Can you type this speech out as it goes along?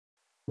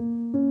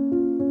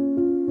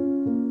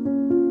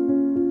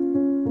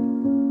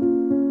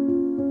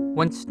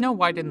When Snow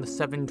White and the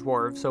Seven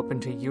Dwarfs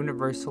opened to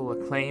universal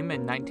acclaim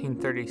in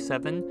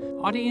 1937,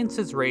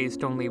 audiences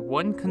raised only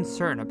one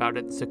concern about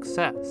its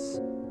success.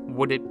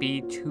 Would it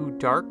be too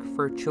dark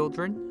for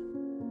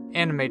children?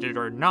 Animated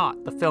or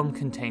not, the film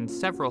contained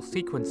several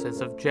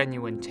sequences of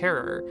genuine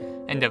terror,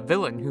 and a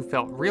villain who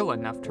felt real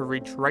enough to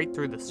reach right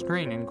through the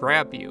screen and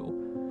grab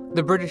you.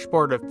 The British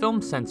Board of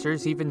Film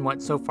Censors even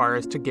went so far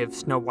as to give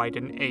Snow White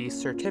an A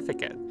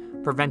certificate,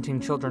 preventing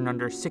children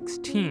under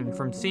 16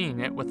 from seeing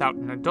it without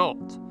an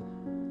adult.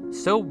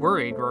 So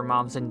worried were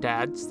moms and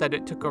dads that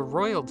it took a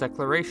royal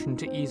declaration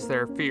to ease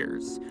their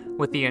fears,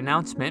 with the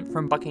announcement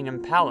from Buckingham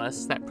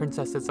Palace that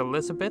Princesses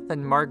Elizabeth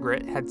and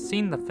Margaret had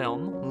seen the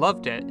film,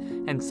 loved it,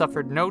 and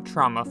suffered no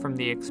trauma from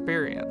the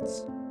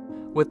experience.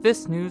 With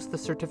this news, the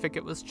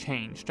certificate was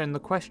changed and the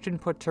question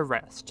put to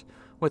rest,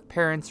 with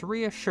parents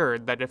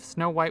reassured that if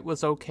Snow White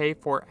was okay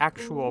for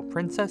actual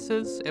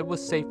princesses, it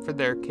was safe for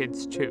their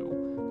kids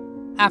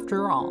too.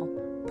 After all,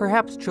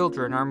 perhaps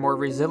children are more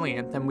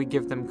resilient than we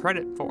give them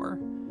credit for.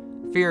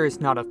 Fear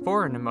is not a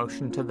foreign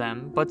emotion to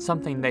them, but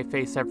something they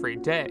face every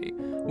day,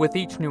 with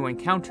each new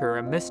encounter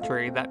a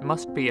mystery that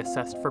must be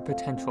assessed for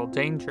potential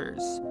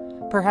dangers.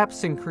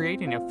 Perhaps in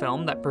creating a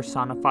film that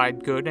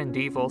personified good and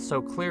evil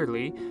so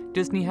clearly,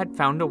 Disney had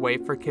found a way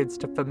for kids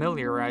to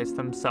familiarize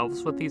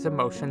themselves with these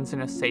emotions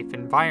in a safe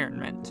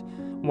environment,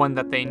 one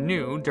that they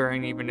knew,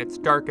 during even its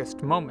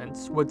darkest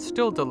moments, would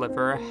still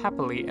deliver a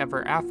happily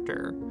ever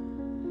after.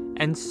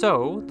 And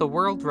so, the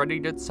world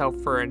readied itself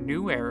for a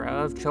new era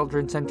of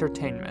children's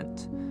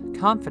entertainment,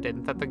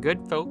 confident that the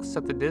good folks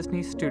at the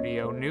Disney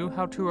studio knew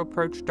how to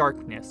approach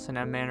darkness in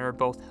a manner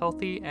both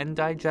healthy and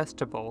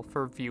digestible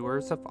for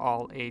viewers of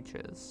all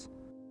ages.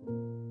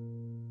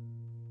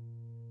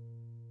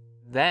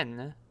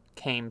 Then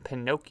came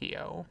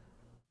Pinocchio.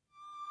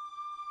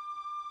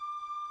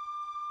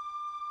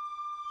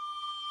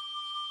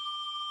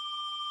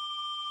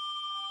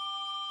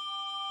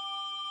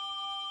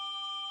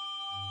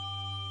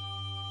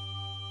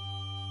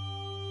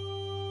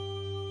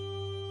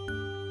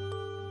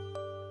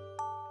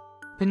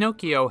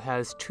 Pinocchio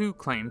has two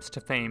claims to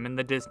fame in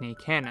the Disney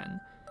canon.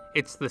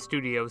 It's the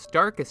studio's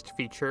darkest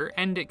feature,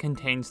 and it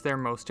contains their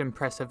most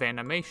impressive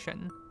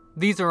animation.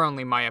 These are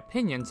only my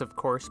opinions, of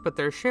course, but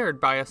they're shared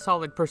by a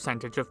solid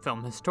percentage of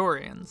film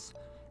historians.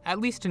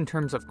 At least in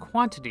terms of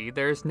quantity,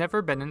 there's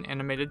never been an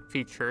animated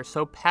feature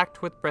so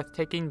packed with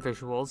breathtaking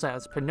visuals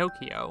as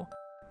Pinocchio.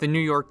 The New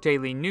York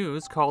Daily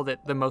News called it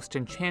the most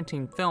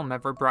enchanting film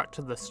ever brought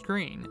to the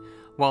screen,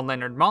 while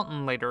Leonard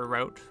Maltin later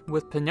wrote,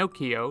 with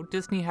Pinocchio,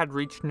 Disney had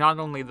reached not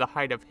only the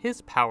height of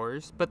his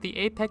powers, but the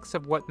apex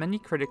of what many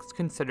critics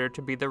consider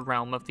to be the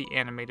realm of the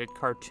animated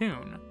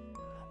cartoon.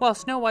 While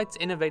Snow White's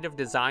innovative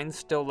designs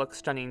still look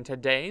stunning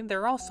today,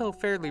 they're also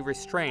fairly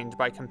restrained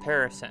by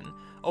comparison,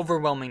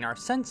 overwhelming our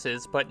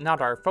senses but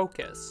not our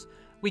focus.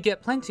 We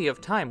get plenty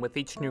of time with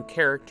each new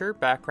character,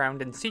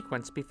 background, and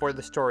sequence before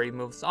the story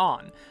moves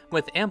on,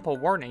 with ample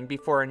warning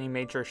before any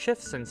major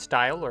shifts in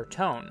style or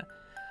tone.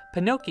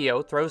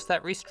 Pinocchio throws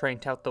that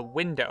restraint out the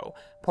window,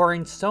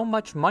 pouring so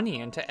much money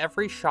into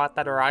every shot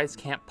that our eyes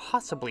can't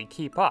possibly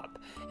keep up,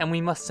 and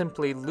we must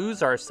simply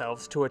lose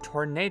ourselves to a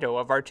tornado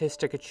of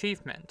artistic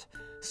achievement.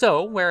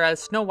 So,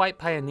 whereas Snow White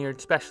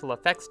pioneered special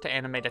effects to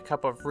animate a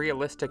cup of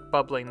realistic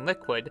bubbling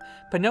liquid,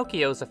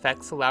 Pinocchio's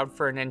effects allowed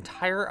for an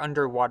entire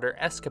underwater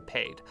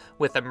escapade,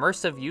 with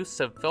immersive use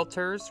of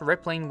filters,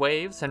 rippling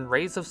waves, and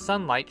rays of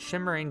sunlight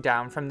shimmering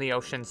down from the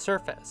ocean's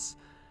surface.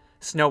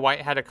 Snow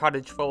White had a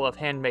cottage full of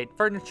handmade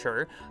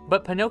furniture,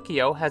 but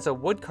Pinocchio has a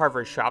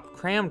woodcarver's shop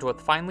crammed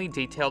with finely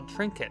detailed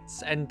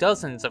trinkets, and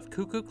dozens of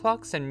cuckoo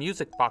clocks and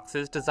music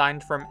boxes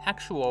designed from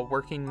actual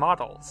working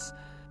models.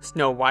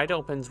 Snow White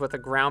opens with a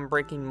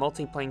groundbreaking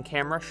multiplane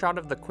camera shot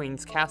of the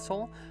Queen's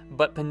castle,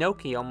 but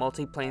Pinocchio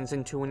multiplanes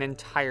into an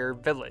entire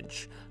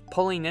village,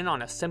 pulling in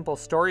on a simple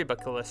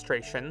storybook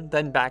illustration,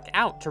 then back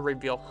out to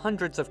reveal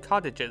hundreds of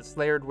cottages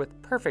layered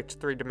with perfect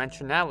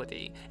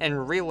three-dimensionality,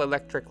 and real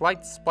electric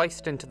lights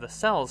spliced into the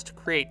cells to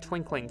create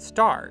twinkling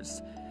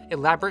stars.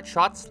 Elaborate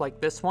shots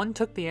like this one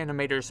took the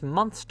animators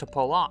months to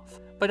pull off,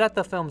 but at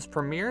the film's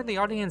premiere, the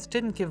audience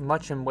didn't give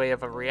much in way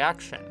of a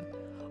reaction.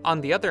 On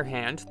the other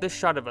hand, this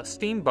shot of a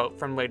steamboat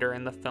from later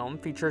in the film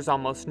features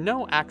almost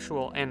no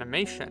actual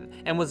animation,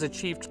 and was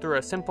achieved through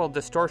a simple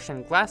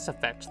distortion glass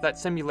effect that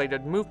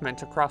simulated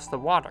movement across the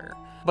water.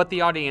 But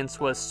the audience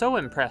was so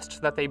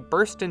impressed that they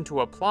burst into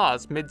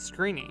applause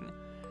mid-screening.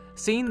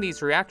 Seeing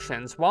these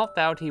reactions, Walt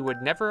vowed he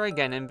would never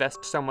again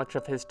invest so much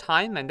of his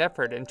time and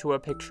effort into a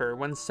picture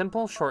when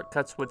simple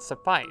shortcuts would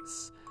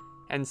suffice.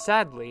 And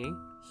sadly,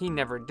 he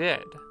never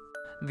did.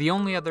 The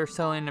only other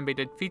cel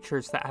animated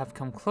features that have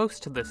come close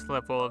to this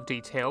level of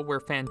detail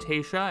were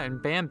Fantasia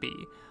and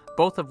Bambi,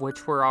 both of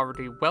which were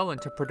already well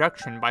into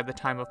production by the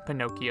time of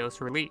Pinocchio's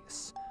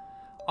release.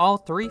 All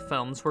three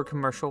films were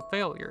commercial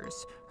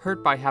failures,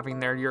 hurt by having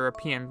their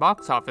European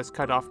box office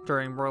cut off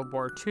during World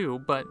War II,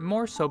 but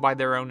more so by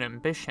their own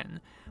ambition,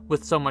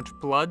 with so much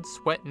blood,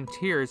 sweat, and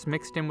tears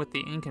mixed in with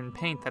the ink and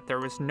paint that there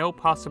was no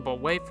possible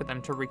way for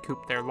them to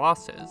recoup their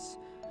losses.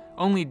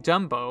 Only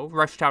Dumbo,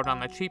 rushed out on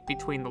the cheap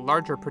between the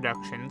larger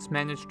productions,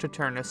 managed to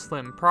turn a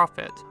slim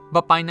profit.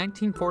 But by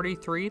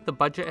 1943, the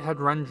budget had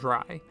run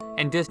dry,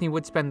 and Disney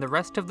would spend the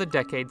rest of the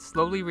decade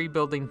slowly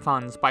rebuilding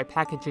funds by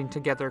packaging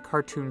together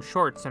cartoon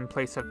shorts in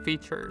place of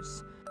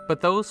features.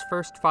 But those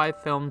first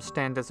 5 films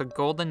stand as a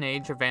golden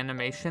age of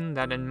animation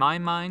that, in my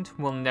mind,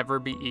 will never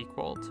be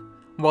equaled.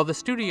 While the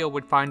studio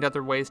would find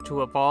other ways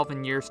to evolve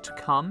in years to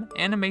come,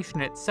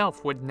 animation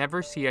itself would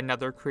never see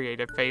another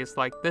creative phase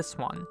like this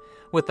one,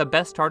 with the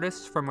best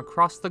artists from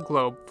across the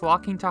globe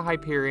flocking to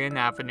Hyperion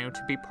Avenue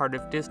to be part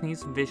of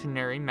Disney's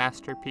visionary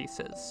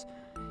masterpieces.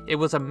 It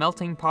was a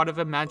melting pot of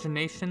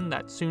imagination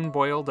that soon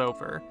boiled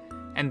over,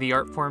 and the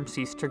art form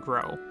ceased to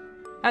grow,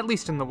 at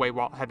least in the way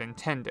Walt had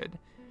intended.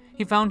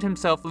 He found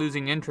himself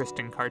losing interest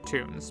in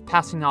cartoons,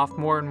 passing off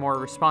more and more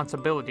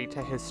responsibility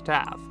to his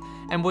staff,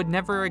 and would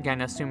never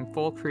again assume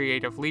full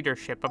creative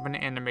leadership of an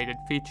animated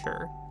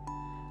feature.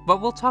 But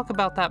we'll talk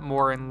about that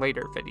more in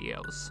later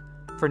videos.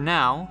 For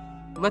now,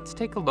 let's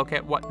take a look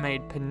at what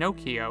made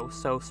Pinocchio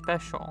so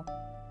special.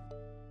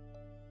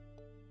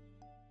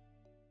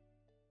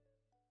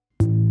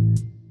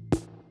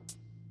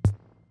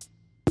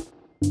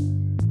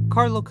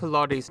 Carlo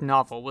Collodi's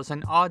novel was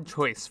an odd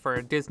choice for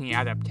a Disney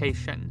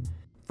adaptation.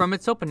 From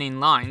its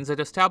opening lines, it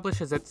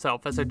establishes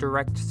itself as a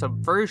direct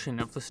subversion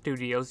of the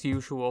studio's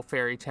usual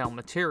fairy tale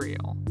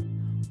material.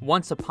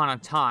 Once upon a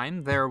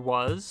time, there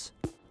was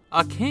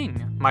a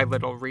king, my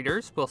little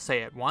readers will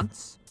say at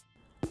once.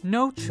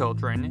 No,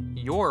 children,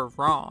 you're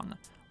wrong.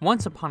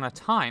 Once upon a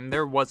time,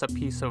 there was a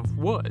piece of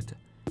wood.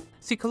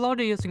 See,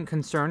 Collodi isn't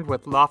concerned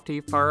with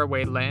lofty,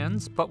 faraway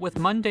lands, but with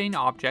mundane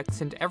objects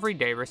and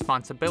everyday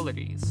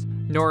responsibilities.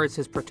 Nor is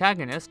his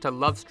protagonist a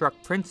love-struck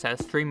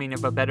princess dreaming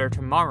of a better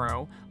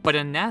tomorrow, but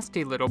a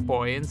nasty little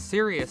boy in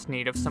serious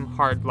need of some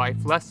hard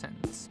life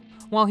lessons.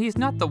 While he's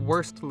not the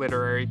worst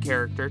literary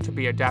character to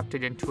be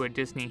adapted into a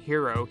Disney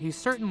hero, he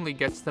certainly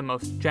gets the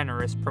most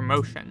generous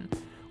promotion,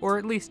 or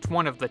at least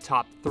one of the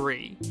top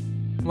 3.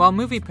 While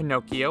movie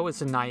Pinocchio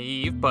is a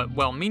naive but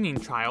well-meaning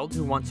child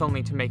who wants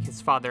only to make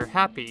his father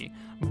happy,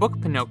 book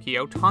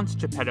Pinocchio taunts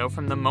Geppetto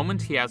from the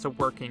moment he has a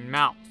working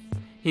mouth.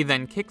 He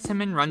then kicks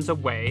him and runs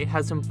away,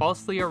 has him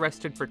falsely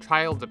arrested for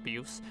child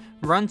abuse,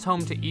 runs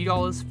home to eat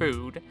all his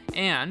food,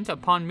 and,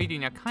 upon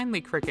meeting a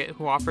kindly cricket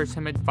who offers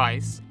him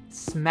advice,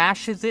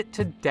 smashes it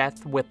to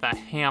death with a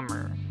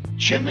hammer.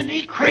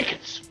 Jiminy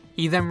crickets!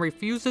 He then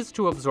refuses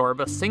to absorb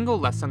a single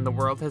lesson the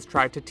world has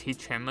tried to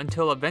teach him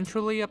until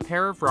eventually a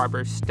pair of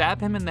robbers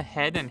stab him in the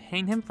head and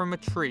hang him from a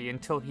tree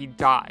until he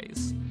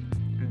dies.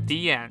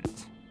 The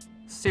end.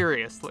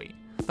 Seriously.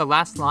 The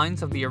last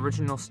lines of the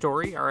original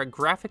story are a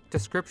graphic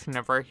description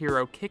of our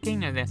hero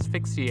kicking and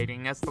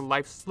asphyxiating as the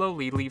life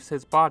slowly leaves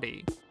his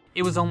body.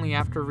 It was only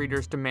after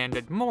readers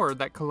demanded more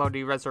that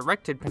Collodi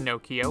resurrected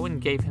Pinocchio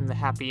and gave him the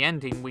happy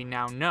ending we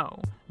now know,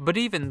 but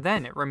even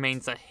then it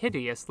remains a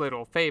hideous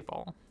little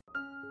fable.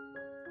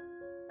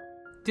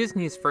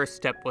 Disney's first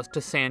step was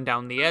to sand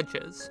down the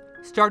edges,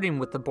 starting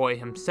with the boy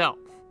himself.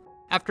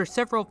 After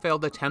several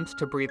failed attempts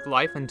to breathe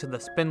life into the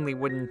spindly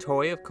wooden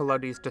toy of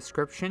Collodi's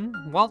description,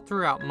 Walt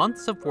threw out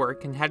months of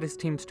work and had his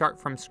team start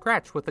from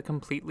scratch with a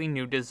completely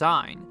new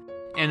design.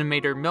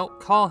 Animator Milt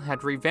Kahl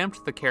had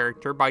revamped the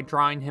character by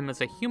drawing him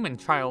as a human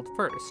child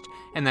first,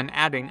 and then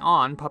adding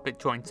on puppet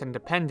joints and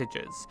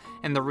appendages,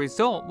 and the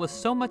result was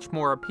so much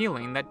more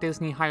appealing that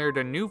Disney hired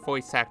a new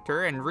voice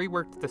actor and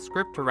reworked the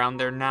script around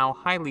their now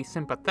highly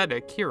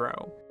sympathetic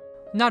hero.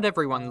 Not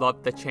everyone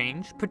loved the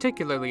change,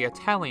 particularly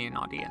Italian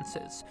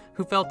audiences,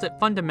 who felt it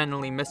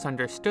fundamentally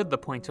misunderstood the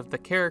point of the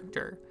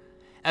character.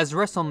 As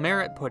Russell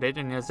Merritt put it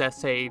in his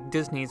essay,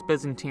 Disney's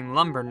Byzantine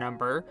Lumber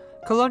Number,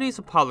 Collodi's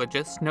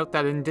apologists note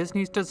that in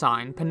Disney's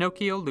design,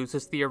 Pinocchio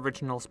loses the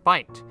original's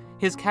bite,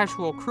 his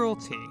casual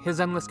cruelty, his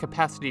endless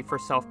capacity for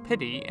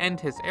self-pity, and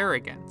his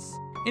arrogance.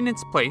 In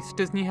its place,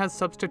 Disney has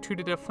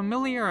substituted a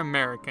familiar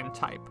American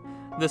type,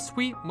 the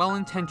sweet,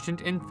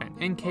 well-intentioned infant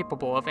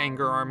incapable of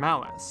anger or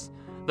malice.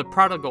 The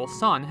prodigal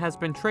son has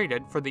been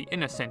traded for the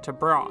innocent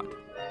abroad.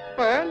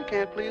 Well, you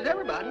can't please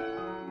everybody.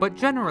 But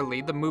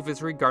generally, the move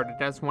is regarded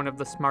as one of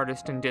the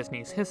smartest in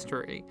Disney's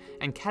history,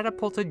 and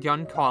catapulted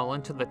young Kahl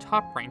into the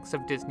top ranks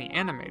of Disney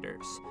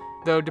animators.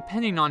 Though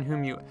depending on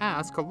whom you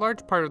ask, a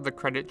large part of the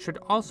credit should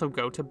also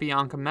go to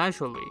Bianca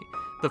Majoli,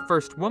 the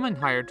first woman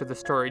hired to the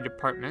story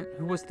department,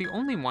 who was the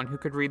only one who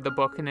could read the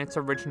book in its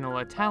original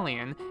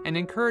Italian, and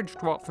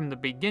encouraged Walt from the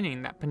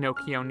beginning that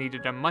Pinocchio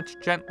needed a much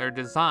gentler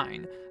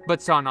design,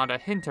 but saw not a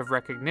hint of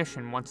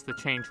recognition once the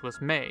change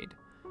was made.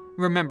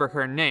 Remember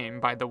her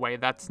name, by the way,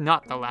 that's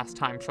not the last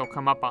time she'll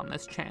come up on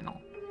this channel.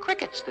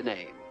 Cricket's the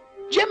name.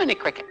 Jiminy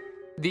Cricket.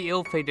 The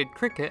ill-fated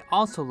cricket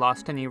also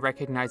lost any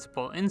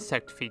recognizable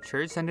insect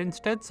features and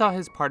instead saw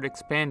his part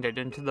expanded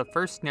into the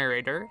first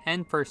narrator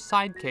and first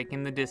sidekick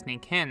in the Disney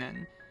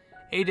canon.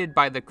 Aided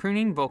by the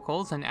crooning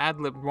vocals and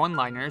ad-libbed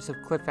one-liners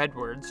of Cliff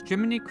Edwards,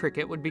 Jiminy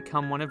Cricket would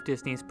become one of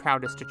Disney's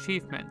proudest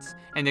achievements,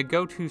 and a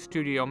go-to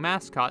studio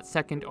mascot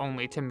second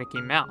only to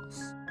Mickey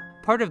Mouse.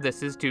 Part of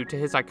this is due to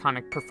his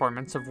iconic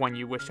performance of When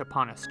You Wish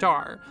Upon a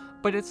Star,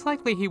 but it's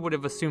likely he would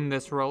have assumed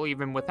this role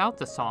even without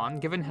the song,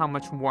 given how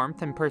much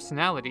warmth and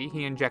personality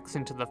he injects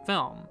into the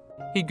film.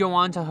 He'd go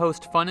on to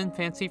host Fun and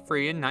Fancy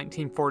Free in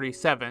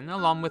 1947,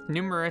 along with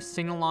numerous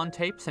sing-along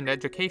tapes and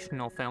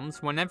educational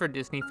films whenever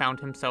Disney found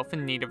himself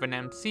in need of an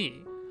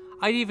MC.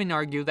 I'd even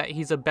argue that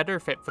he's a better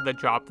fit for the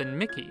job than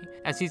Mickey,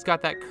 as he's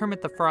got that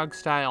Kermit the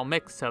Frog-style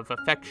mix of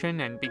affection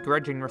and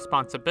begrudging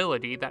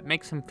responsibility that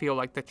makes him feel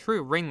like the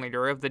true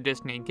ringleader of the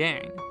Disney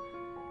gang.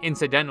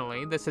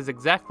 Incidentally, this is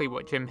exactly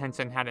what Jim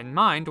Henson had in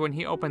mind when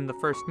he opened the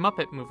first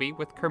Muppet movie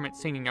with Kermit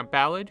singing a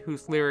ballad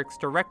whose lyrics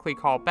directly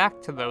call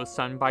back to those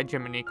sung by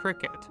Jiminy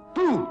Cricket.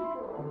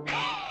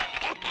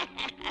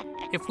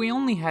 If we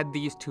only had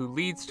these two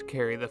leads to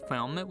carry the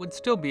film, it would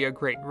still be a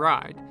great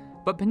ride,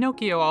 but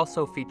Pinocchio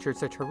also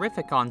features a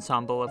terrific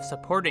ensemble of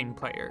supporting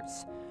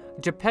players.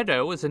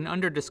 Geppetto is an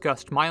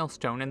under-discussed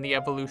milestone in the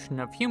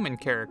evolution of human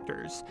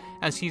characters,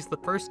 as he's the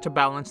first to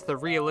balance the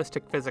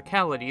realistic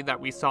physicality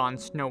that we saw in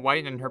Snow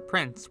White and her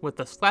Prince with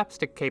the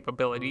slapstick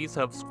capabilities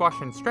of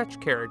squash and stretch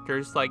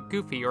characters like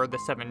Goofy or the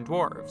Seven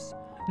Dwarfs.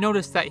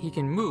 Notice that he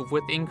can move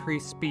with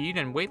increased speed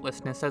and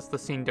weightlessness as the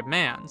scene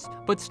demands,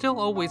 but still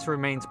always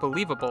remains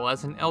believable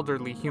as an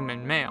elderly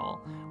human male,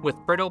 with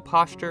brittle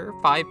posture,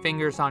 5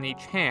 fingers on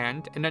each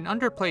hand, and an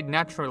underplayed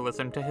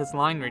naturalism to his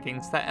line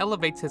readings that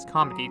elevates his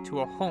comedy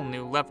to a whole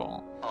new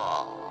level.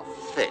 Oh,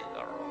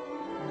 Figaro.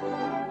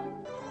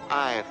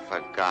 I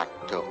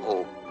forgot to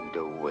open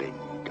the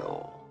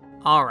window.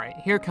 Alright,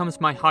 here comes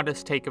my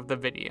hottest take of the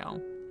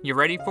video. You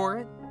ready for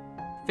it?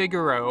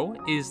 Figaro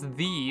is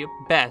the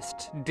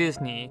best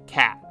Disney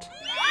cat.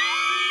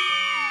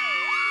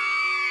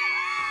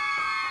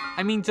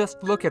 I mean,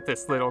 just look at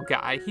this little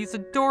guy. He's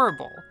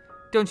adorable.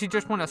 Don't you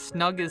just want to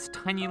snug his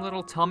tiny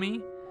little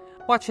tummy?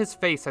 Watch his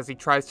face as he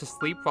tries to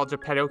sleep while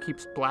Geppetto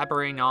keeps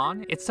blabbering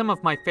on. It's some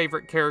of my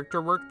favorite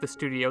character work the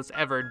studio's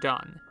ever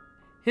done.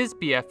 His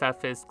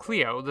BFF is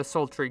Cleo, the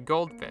sultry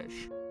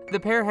goldfish. The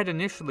pair had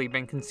initially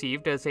been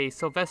conceived as a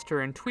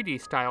Sylvester and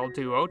Tweety-style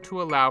duo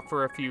to allow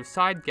for a few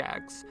side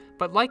gags,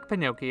 but like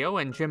Pinocchio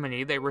and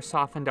Jiminy, they were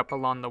softened up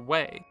along the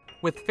way,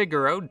 with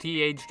Figaro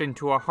de-aged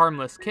into a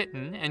harmless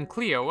kitten, and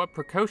Cleo a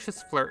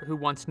precocious flirt who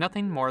wants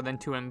nothing more than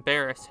to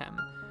embarrass him,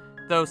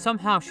 though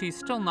somehow she's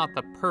still not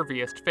the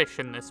perviest fish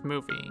in this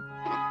movie.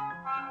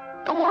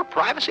 No more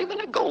privacy than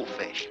a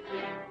goldfish.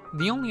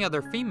 The only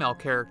other female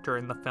character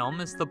in the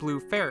film is the Blue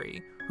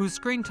Fairy, whose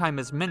screen time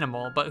is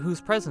minimal but whose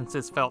presence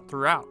is felt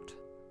throughout.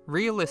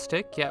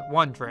 Realistic yet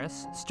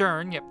wondrous,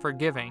 stern yet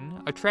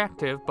forgiving,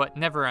 attractive but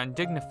never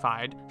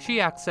undignified, she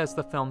acts as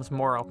the film's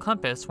moral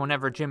compass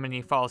whenever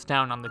Jiminy falls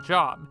down on the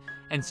job,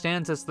 and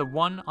stands as the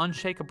one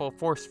unshakable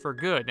force for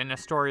good in a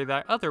story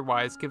that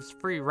otherwise gives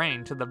free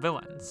rein to the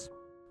villains.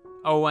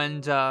 Oh,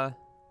 and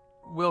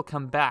we'll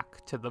come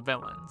back to the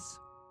villains.